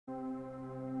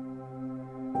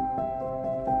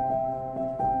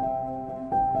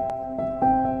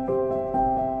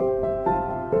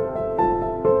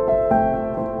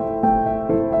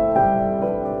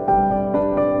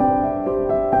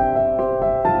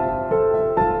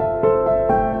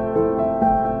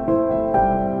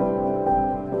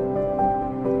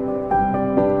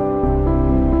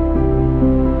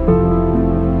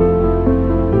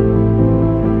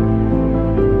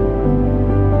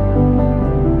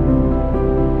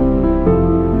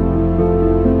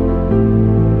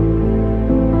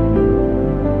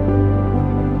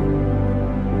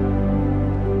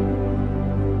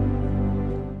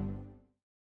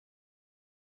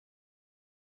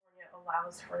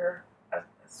Allows for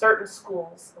certain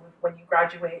schools, when you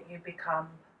graduate, you become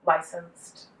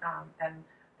licensed, and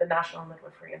the National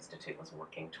Midwifery Institute was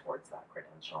working towards that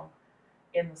credential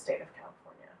in the state of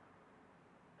California.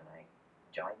 And I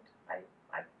joined.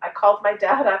 I called my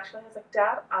dad, actually. I was like,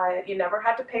 Dad, you never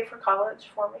had to pay for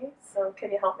college for me, so can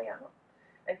you help me out?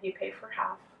 And he paid for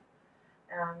half.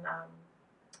 And I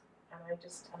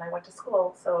went to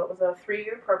school. So it was a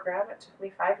 3-year program. It took me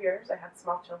 5 years. I had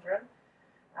small children.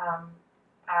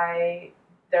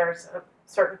 There's a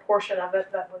certain portion of it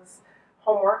that was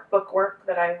homework, book work,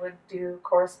 that I would do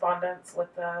correspondence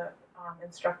with the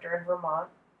instructor in Vermont.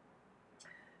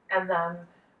 And then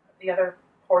the other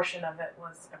portion of it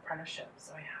was apprenticeship.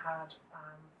 So I had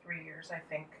 3 years, I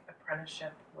think,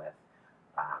 apprenticeship with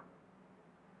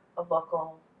a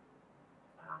local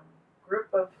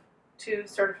group of 2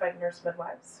 certified nurse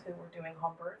midwives who were doing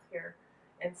home birth here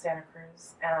in Santa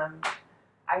Cruz. And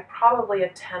I probably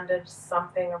attended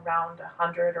something around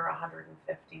 100 or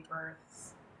 150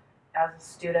 births as a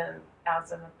student,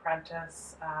 as an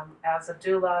apprentice, as a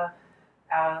doula,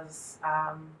 as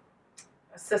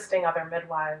assisting other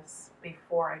midwives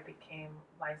before I became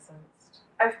licensed.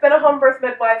 I've been a home birth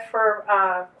midwife for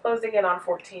closing in on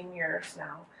 14 years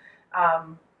now.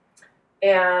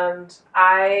 And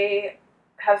I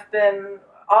have been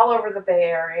all over the Bay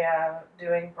Area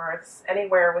doing births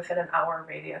anywhere within an hour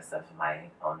radius of my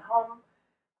own home.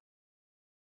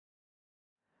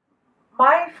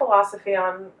 My philosophy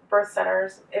on birth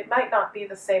centers, it might not be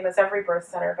the same as every birth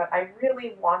center, but I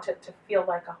really want it to feel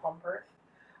like a home birth.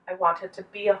 I want it to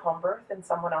be a home birth in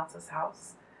someone else's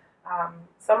house.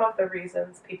 Some of the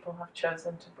reasons people have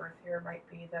chosen to birth here might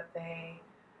be that they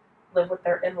live with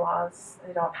their in-laws,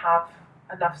 they don't have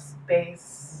enough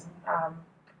space,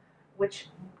 which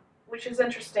is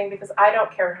interesting because I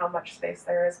don't care how much space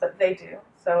there is, but they do.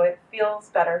 So it feels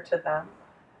better to them.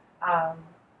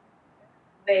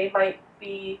 They might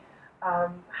be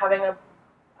having a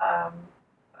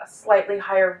slightly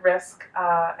higher risk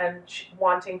and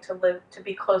wanting to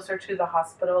be closer to the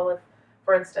hospital. If,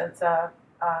 for instance,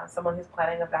 someone who's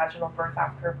planning a vaginal birth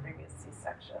after a previous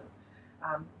C-section.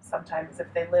 Sometimes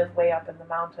if they live way up in the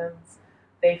mountains,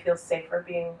 they feel safer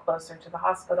being closer to the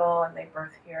hospital and they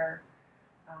birth here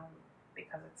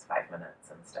because it's 5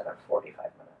 minutes instead of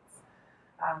 45 minutes.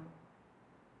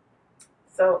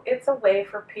 So it's a way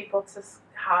for people to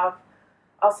have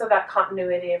also that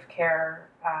continuity of care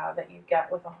that you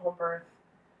get with a home birth.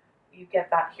 You get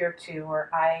that here too, where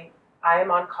I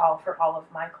am on call for all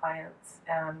of my clients,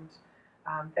 and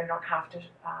they don't have to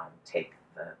take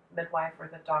the midwife or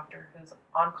the doctor who's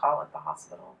on call at the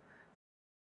hospital.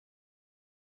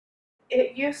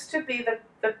 It used to be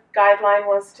the guideline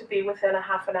was to be within a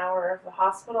half an hour of the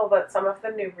hospital, but some of the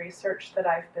new research that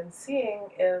I've been seeing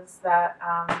is that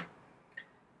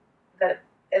that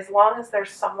as long as there's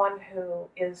someone who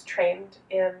is trained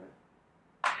in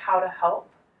how to help,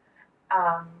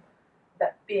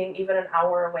 that being even an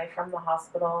hour away from the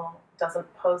hospital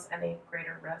doesn't pose any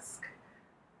greater risk.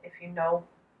 If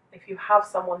you have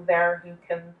someone there who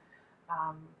can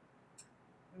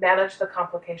manage the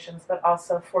complications, but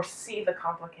also foresee the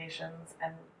complications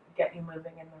and get you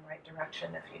moving in the right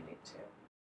direction if you need to.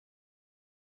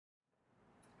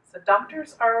 So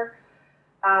doctors are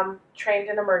trained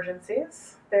in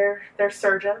emergencies. They're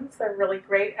surgeons. They're really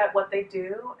great at what they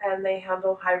do, and they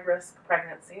handle high-risk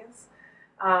pregnancies.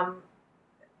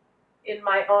 In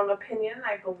my own opinion,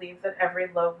 I believe that every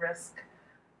low-risk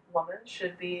woman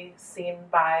should be seen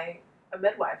by a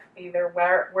midwife, either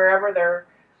wherever they're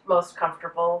most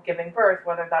comfortable giving birth,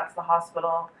 whether that's the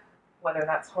hospital, whether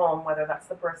that's home, whether that's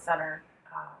the birth center.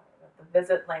 The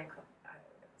visit length,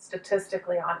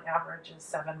 statistically on average, is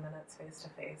 7 minutes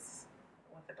face-to-face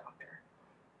with a doctor.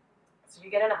 So you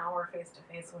get an hour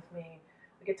face-to-face with me.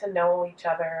 We get to know each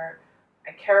other.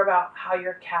 I care about how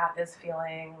your cat is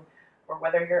feeling, or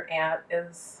whether your aunt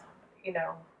is,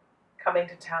 coming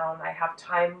to town. I have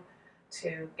time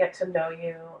to get to know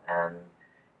you, and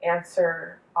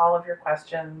answer all of your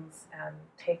questions and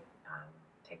take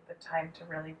the time to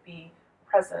really be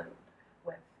present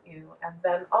with you. And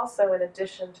then also, in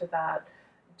addition to that,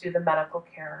 do the medical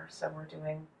care. So we're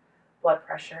doing blood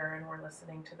pressure and we're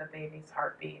listening to the baby's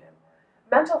heartbeat. And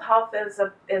mental health is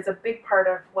a big part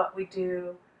of what we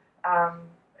do. I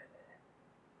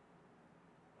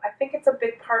think it's a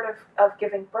big part of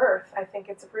giving birth. I think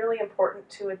it's really important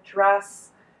to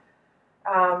address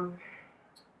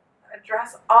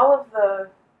all of the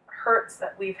hurts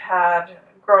that we've had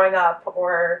growing up,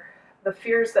 or the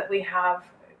fears that we have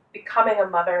becoming a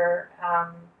mother,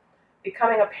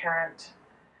 becoming a parent,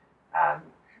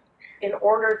 in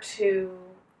order to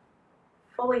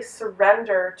fully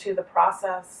surrender to the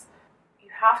process. You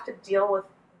have to deal with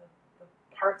the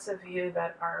parts of you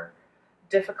that are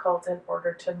difficult in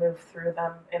order to move through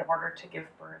them, in order to give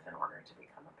birth, in order to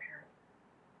become a parent,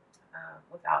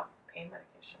 without pain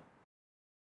medication.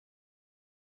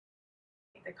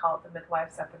 They call it the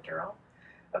midwife's epidural.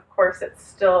 Of course, it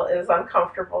still is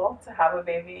uncomfortable to have a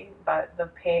baby, but the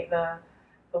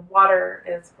water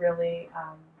is really,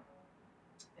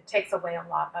 it takes away a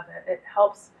lot of it. It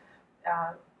helps,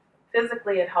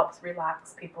 physically it helps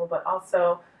relax people, but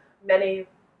also many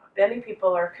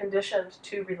people are conditioned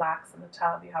to relax in the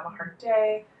tub. You have a hard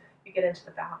day, you get into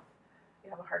the bath. You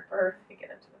have a hard birth, you get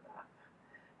into the bath.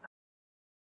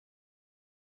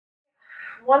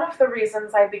 One of the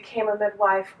reasons I became a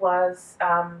midwife was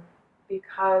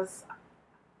because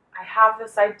I have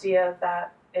this idea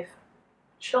that if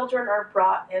children are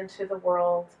brought into the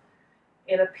world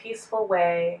in a peaceful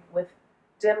way with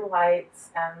dim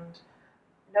lights and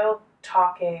no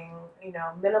talking,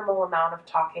 minimal amount of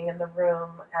talking in the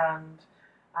room,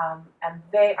 and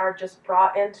they are just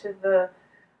brought into the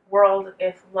world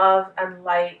with love and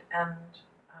light and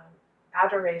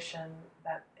adoration,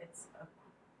 that it's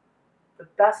the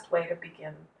best way to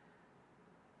begin.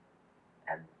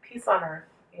 And peace on earth,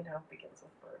 begins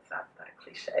with birth. That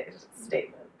cliche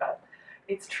statement, but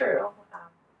it's true.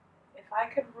 If I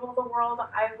could rule the world,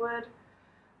 I would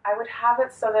have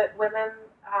it so that women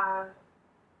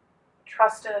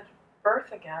trusted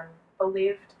birth again,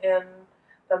 believed in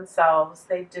themselves.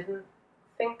 They didn't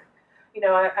think,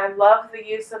 I love the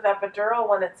use of epidural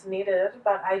when it's needed,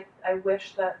 but I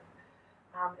wish that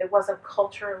it wasn't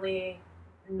culturally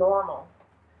normal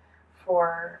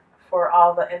for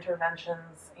all the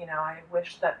interventions. I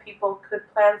wish that people could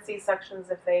plan C-sections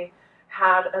if they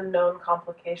had a known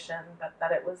complication, but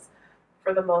that it was,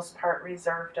 for the most part,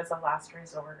 reserved as a last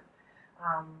resort.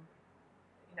 I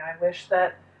wish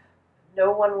that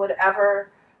no one would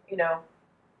ever,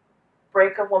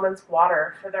 break a woman's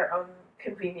water for their own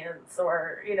convenience,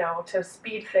 or, to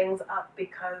speed things up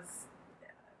because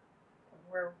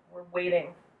we're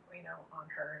waiting, on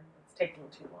her and it's taking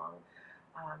too long.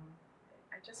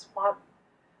 I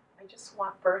just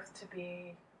want birth to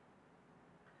be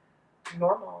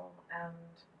normal and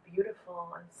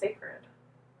beautiful and sacred.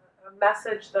 A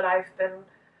message that I've been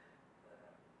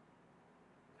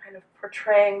kind of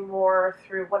portraying more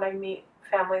through when I meet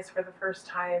families for the first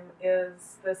time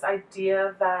is this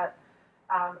idea that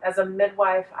as a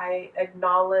midwife, I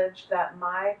acknowledge that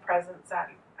my presence at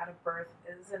a birth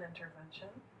is an intervention.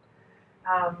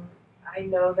 I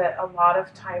know that a lot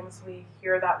of times we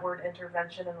hear that word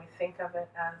intervention and we think of it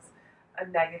as a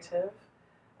negative,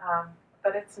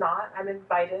 but it's not. I'm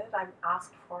invited, I'm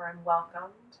asked for, I'm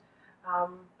welcomed,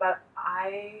 but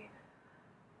I'm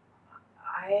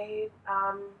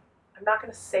not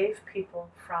going to save people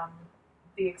from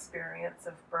the experience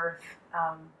of birth.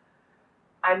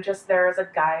 I'm just there as a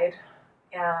guide,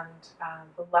 and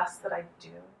the less that I do,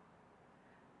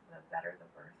 the better the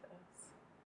birth is.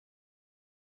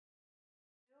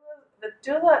 The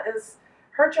doula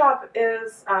her job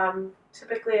is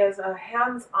typically as a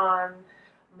hands-on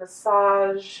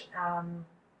massage,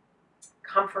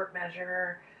 comfort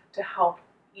measure to help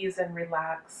ease and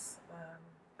relax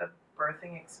the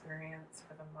birthing experience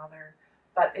for the mother.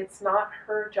 But it's not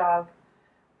her job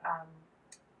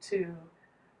to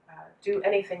do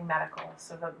anything medical.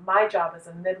 So my job as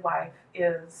a midwife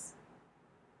is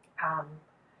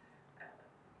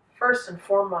first and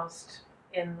foremost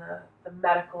in the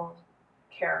medical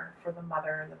care for the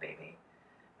mother and the baby.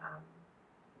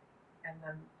 And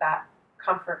then that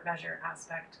comfort measure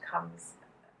aspect comes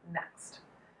next.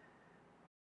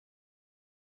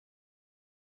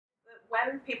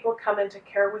 When people come into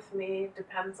care with me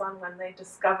depends on when they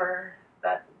discover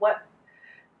that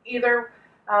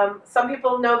some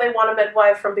people know they want a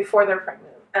midwife from before they're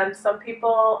pregnant, and some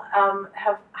people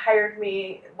have hired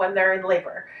me when they're in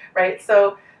labor, right?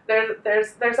 So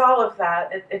there's all of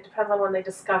that. It depends on when they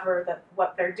discover that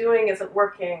what they're doing isn't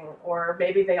working, or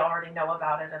maybe they already know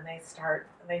about it and they start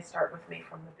with me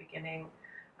from the beginning.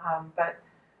 But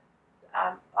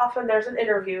often there's an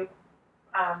interview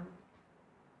um,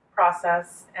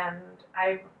 process, and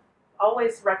I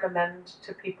always recommend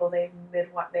to people they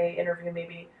interview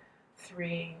maybe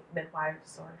 3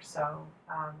 midwives or so,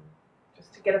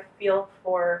 just to get a feel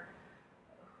for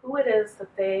who it is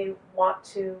that they want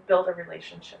to build a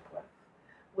relationship with.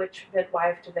 Which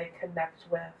midwife do they connect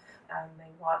with? And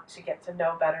they want to get to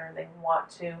know better, and they want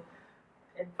to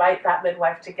invite that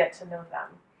midwife to get to know them.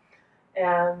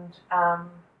 And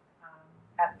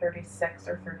at 36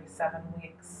 or 37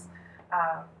 weeks,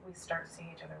 we start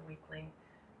seeing each other weekly.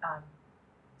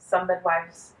 Some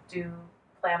midwives do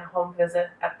plan a home visit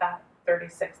at that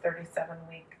 36, 37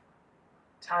 week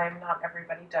time. Not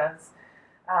everybody does.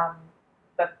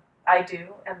 But I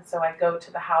do, and so I go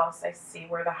to the house, I see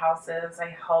where the house is, I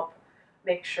help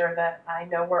make sure that I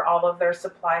know where all of their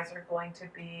supplies are going to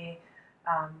be.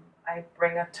 I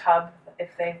bring a tub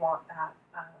if they want that,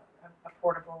 a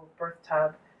portable birth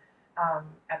tub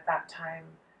at that time.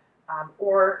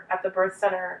 Or at the birth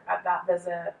center at that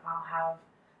visit, I'll have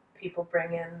people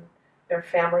bring in their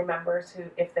family members who,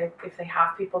 if they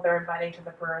have people they're inviting to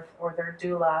the birth, or their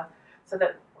doula, so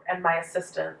that, and my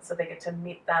assistant, so they get to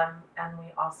meet them, and we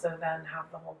also then have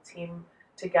the whole team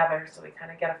together, so we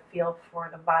kind of get a feel for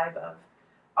the vibe of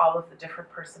all of the different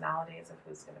personalities of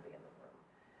who's going to be in the room.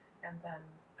 And then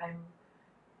I'm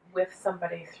with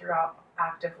somebody throughout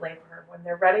active labor. When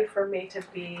they're ready for me to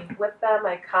be with them,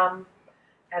 I come,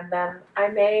 and then I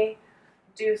may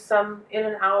do some in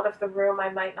and out of the room. I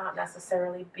might not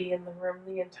necessarily be in the room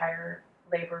the entire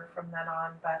labor from then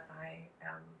on, but I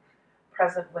am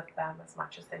present with them as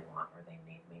much as they want or they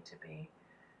need me to be.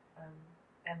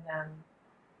 And then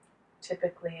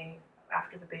typically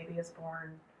after the baby is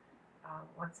born,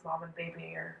 once mom and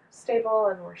baby are stable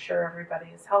and we're sure everybody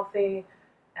is healthy,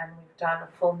 and we've done a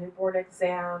full newborn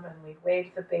exam and we've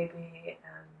weighed the baby,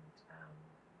 and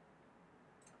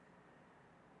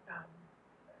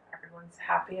everyone's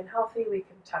happy and healthy, we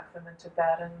can tuck them into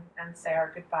bed and say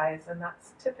our goodbyes. And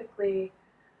that's typically,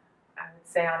 I would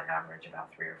say on average,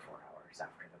 about 3 or 4 hours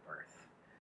after the birth.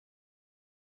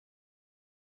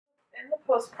 In the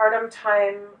postpartum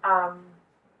time,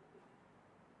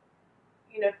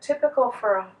 typical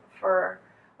for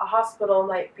a hospital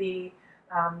might be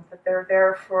that they're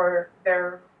there for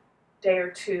their day or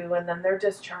two, and then they're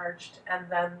discharged, and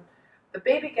then the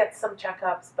baby gets some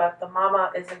checkups, but the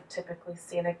mama isn't typically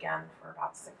seen again for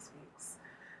about 6 weeks.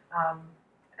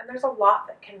 And there's a lot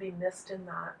that can be missed in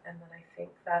that, and then I think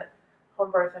that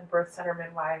home birth and birth center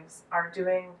midwives are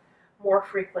doing more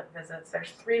frequent visits.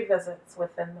 There's 3 visits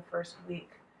within the first week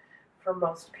for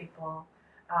most people,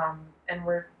 and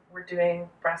we're doing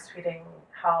breastfeeding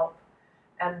help,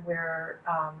 and we're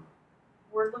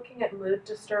looking at mood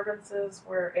disturbances.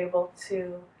 We're able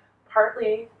to,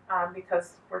 partly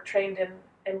because we're trained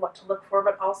in what to look for,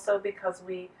 but also because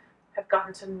we have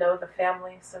gotten to know the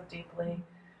family so deeply,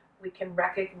 we can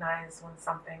recognize when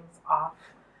something's off,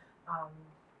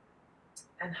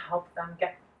 and help them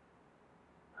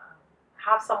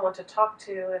have someone to talk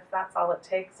to if that's all it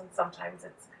takes, and sometimes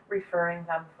it's referring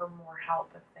them for more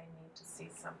help if they need to see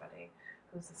somebody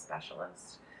who's a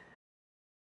specialist.